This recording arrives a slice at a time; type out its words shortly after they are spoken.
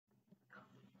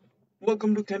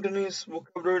Welcome to Cantonese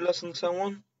Vocabulary Lesson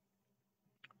 7.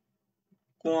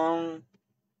 Going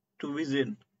to visit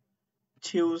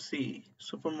Chelsea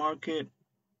Supermarket,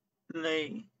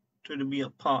 lay to be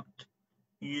apart,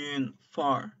 Yun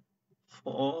far,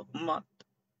 for mat,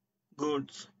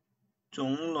 goods,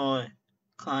 Jung loi,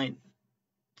 kind,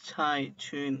 chai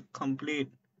chun complete,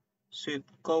 sweet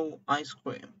go ice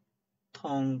cream,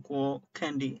 Tong guo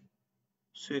candy,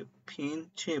 sweet pin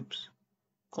chips,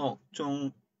 Kok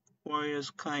jung various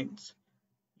kinds,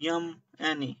 Yum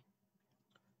any,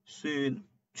 soon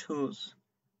choose.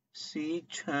 Sea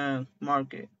Chang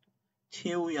Market,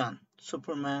 Yan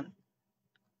Superman,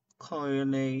 Koi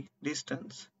Lei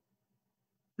Distance,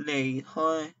 Lei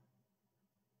Hoi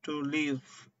to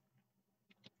leave,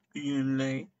 Yun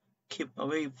Lei keep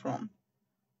away from,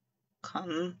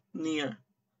 Kan near,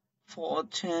 Phó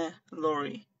Che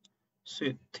Lorry,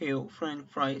 Sweet Tail French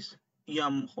Fries,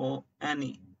 Yum Ho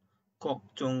Annie, Kok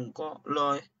Jung Kok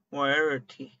Loi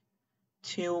Variety,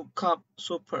 Chill Cup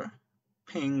Super,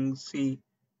 Ping Si,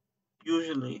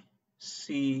 usually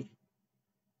see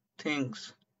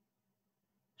things,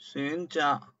 Xuyên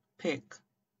Dạ Pick,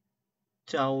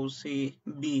 Chelsea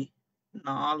B,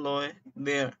 Na Loi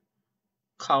there,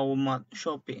 Khao Mat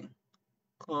Shopping,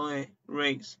 Koi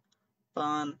Race,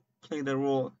 Ban play the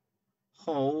role,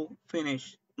 Ho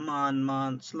finish,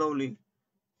 Man slowly,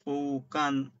 Phu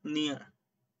Gan near,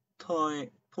 Toy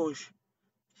push,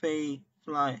 Fei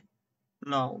fly,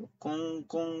 Lao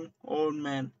Gong old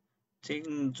man,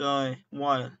 Jing joy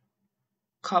while,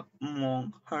 Khắp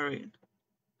Mong hurried,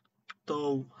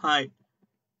 Tô hide,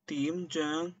 Team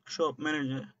Jung shop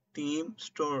manager, Team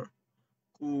store,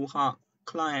 Cu Hạc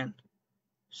client,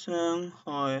 Sương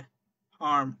Hồi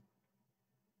harm,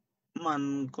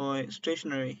 Man Goi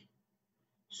stationery,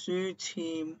 Su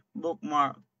Team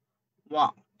bookmark,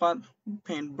 Wak Pat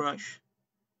paintbrush,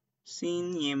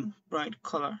 Xin Yim bright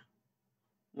color,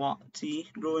 Wak Ji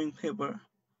drawing paper,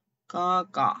 Ka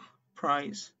Ka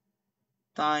price,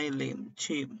 Tai Lim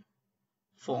cheap,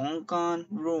 Phóng Gan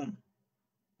room,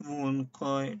 Vun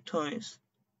Koi toys,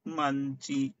 Man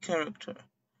Ji character,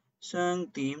 Sương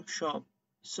Team shop,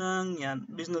 Sương Yan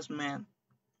businessman,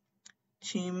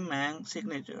 Chim Mang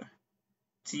signature,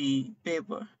 Ji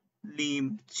paper,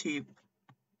 Lim cheap,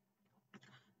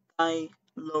 Tai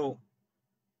low,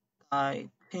 Tai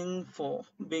thing for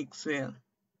big sale,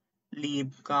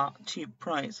 Lim Ga cheap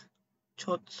price,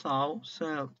 Chốt Sao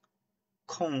sale,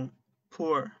 Kong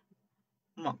poor,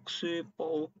 Mặc Su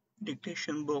Bo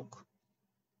dictation book,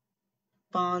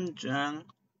 Ban Zhang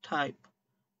type,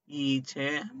 Yi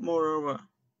Che moreover,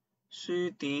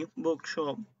 Su Di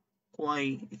bookshop,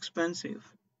 quite expensive,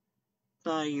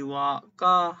 Tai Wa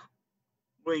Ga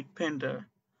great painter,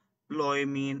 Loi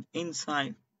mean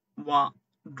inside, Wa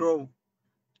drove,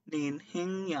 Lin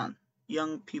Hing Yan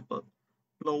young people,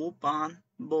 Lou Ban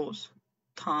boss,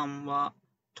 Tam Wa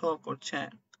talk or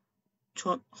chat,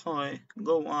 Chot Hoi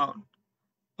go out,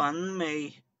 Ban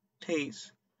Mei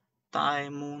taste, Tai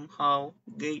Moon Hao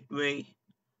gateway,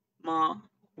 Ma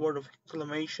word of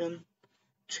exclamation,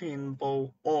 Chin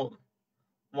Bo all,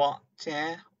 Wa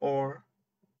Che or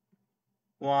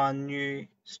Wa Nü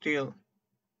still,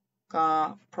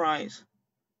 Ka price,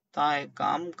 Tai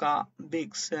Kam Ka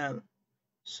big sell,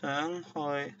 Sương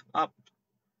Hoi up,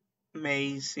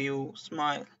 Mei Siu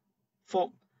smile,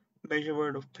 Phúc measure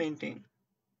word of painting,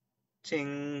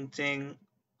 Ching Ching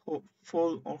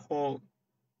full or whole,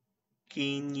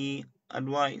 Ki Nhi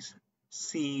advice,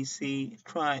 Si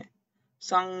try,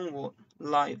 Sang would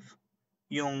life,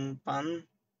 Yong Pan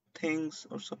things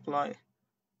or supply,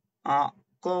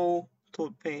 Go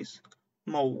toothpaste,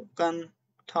 Mou Gan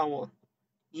towel,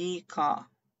 Yi Ka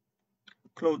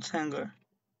clothes hanger,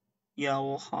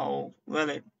 Yao Hao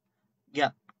wallet,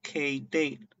 Yat K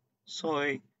date,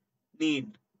 Soy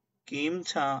need, Kim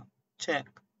Cha check,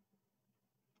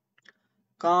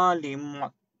 Ka Lim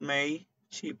Mat Mei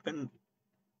cheap and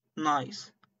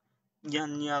nice,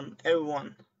 Yan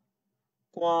everyone,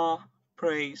 Qua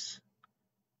praise,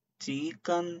 Chỉ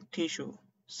Gan tissue,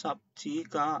 Sub Chỉ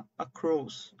Ga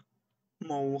across,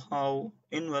 Mou Hao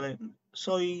invalid,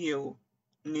 Soy you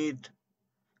need,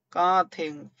 Ka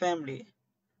Thing family,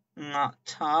 Nga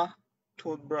Cha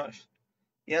toothbrush,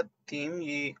 Yat Tim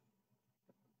Yi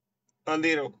a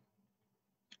little,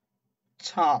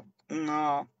 Cha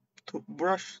Nga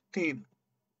toothbrush teeth,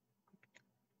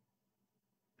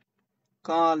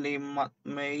 Ka Lim Mat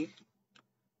Mei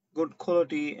good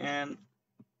quality and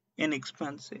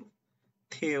inexpensive,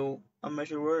 Theo a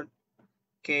measure word,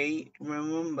 K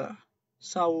remember,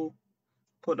 Sau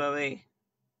put away,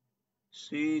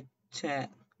 Su check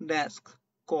desk,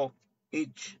 Kok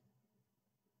each,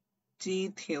 Chi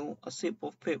thiểu, a sip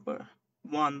of paper.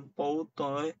 One bowl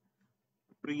toy,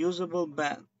 reusable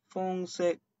bag. Phong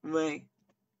sek way.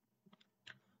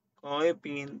 Koi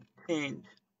pin, change.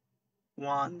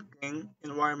 One king,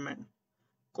 environment.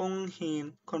 Kong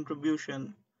hin,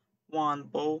 contribution. One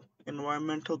bowl,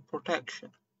 environmental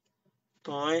protection.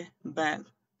 Toy, bag.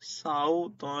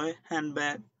 Sao toy,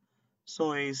 handbag.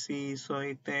 Soy si,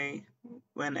 soy te,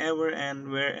 whenever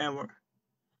and wherever.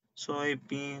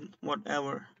 Soybean,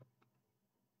 whatever.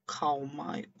 Cow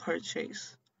might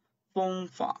purchase. Phong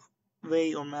fa,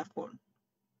 way or method.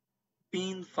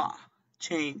 Pin fa,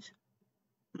 change.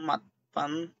 Mat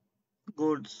pan,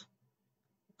 goods.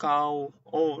 Cow,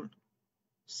 old.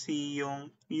 Si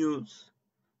yong, use.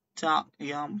 Chak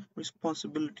yam,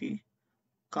 responsibility.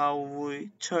 Cow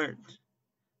vui, church.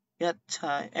 Yat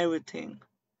chai, everything.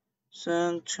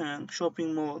 Sang chang,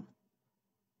 shopping mall.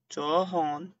 Jaw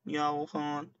hon, yao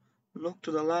hon. Look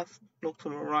to the left, look to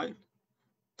the right.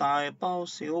 Tai bao,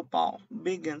 xiu bao,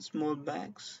 big and small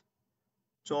bags.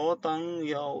 Jaw tang,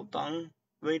 yao tang,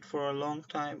 wait for a long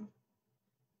time.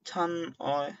 Chan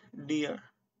oi, dear.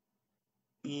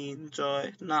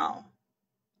 Enjoy now.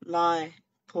 Lie,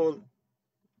 pull.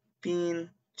 Pin,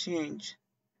 change.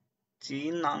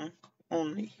 Ji nang,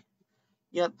 only.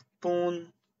 Yat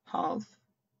pun, half.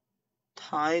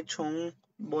 Tai chung,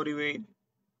 body weight.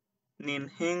 Nin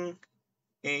hing,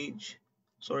 age.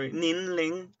 Nin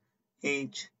ling,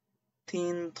 age.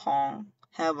 Tin tong,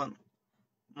 heaven.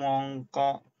 Mong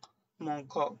kok,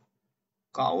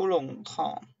 Gao long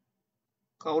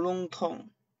tong,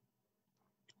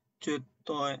 tuyệt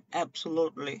đối,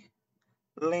 absolutely.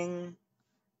 Linh,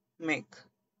 make.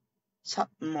 Sat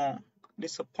mong,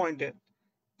 disappointed.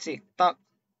 Tik tak,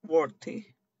 worthy.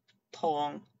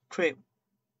 Thong, trip.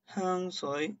 Hương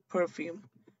suối, perfume.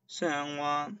 Shang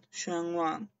wan,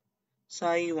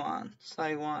 sai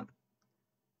wan.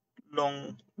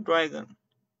 Long, dragon.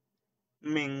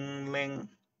 Ming ling,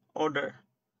 order.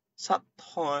 Sat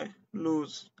hoi,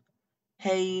 lose.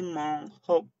 Hey mong,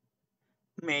 hope.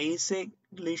 Basic,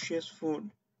 delicious food.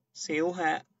 Xíu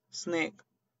hat, snake.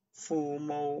 Phu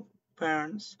mo,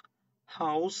 parents.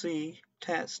 Hao si,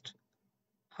 test.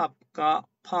 Hap ga,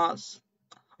 pass.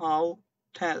 How,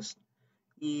 test.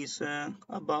 Yi seng,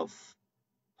 above.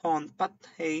 Hon pat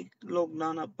hay, look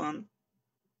down upon.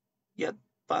 Yat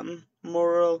pan,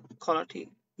 moral quality.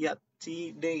 Yat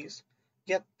ti, days.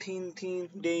 Yat tin,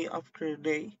 day after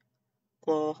day.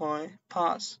 Qua hoi,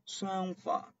 pass. Sang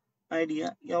fa,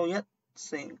 idea. Yao yat,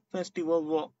 sing. Festival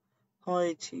walk.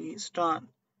 Hoi chi, start.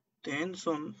 Then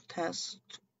sun,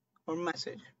 test or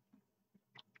message.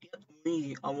 Yat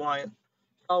me, a while.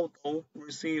 Sao to,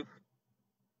 receive.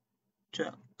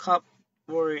 Cup,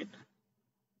 worried.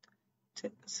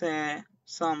 Say,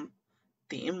 some.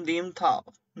 Dim tao,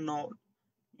 note.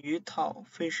 Yu tao,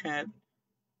 fish head.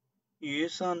 Yu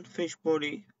sun, fish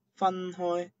body. Fan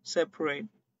hoi, separate.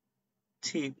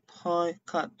 Teeth hoi,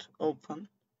 cut, open.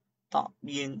 Top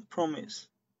yin, promise.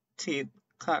 Teeth,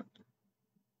 cut.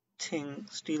 Ting,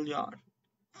 steelyard.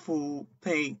 Fu,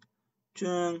 pay.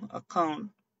 Zheng, account.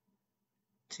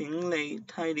 Ting lei,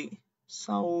 tidy.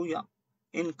 Sao yap,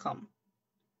 income.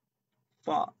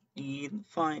 Fa, yin,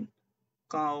 fine.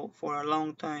 Gao, for a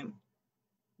long time.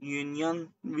 Yun yan,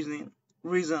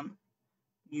 reason.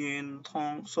 Yun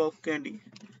tong, soft candy.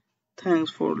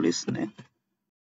 Thanks for listening.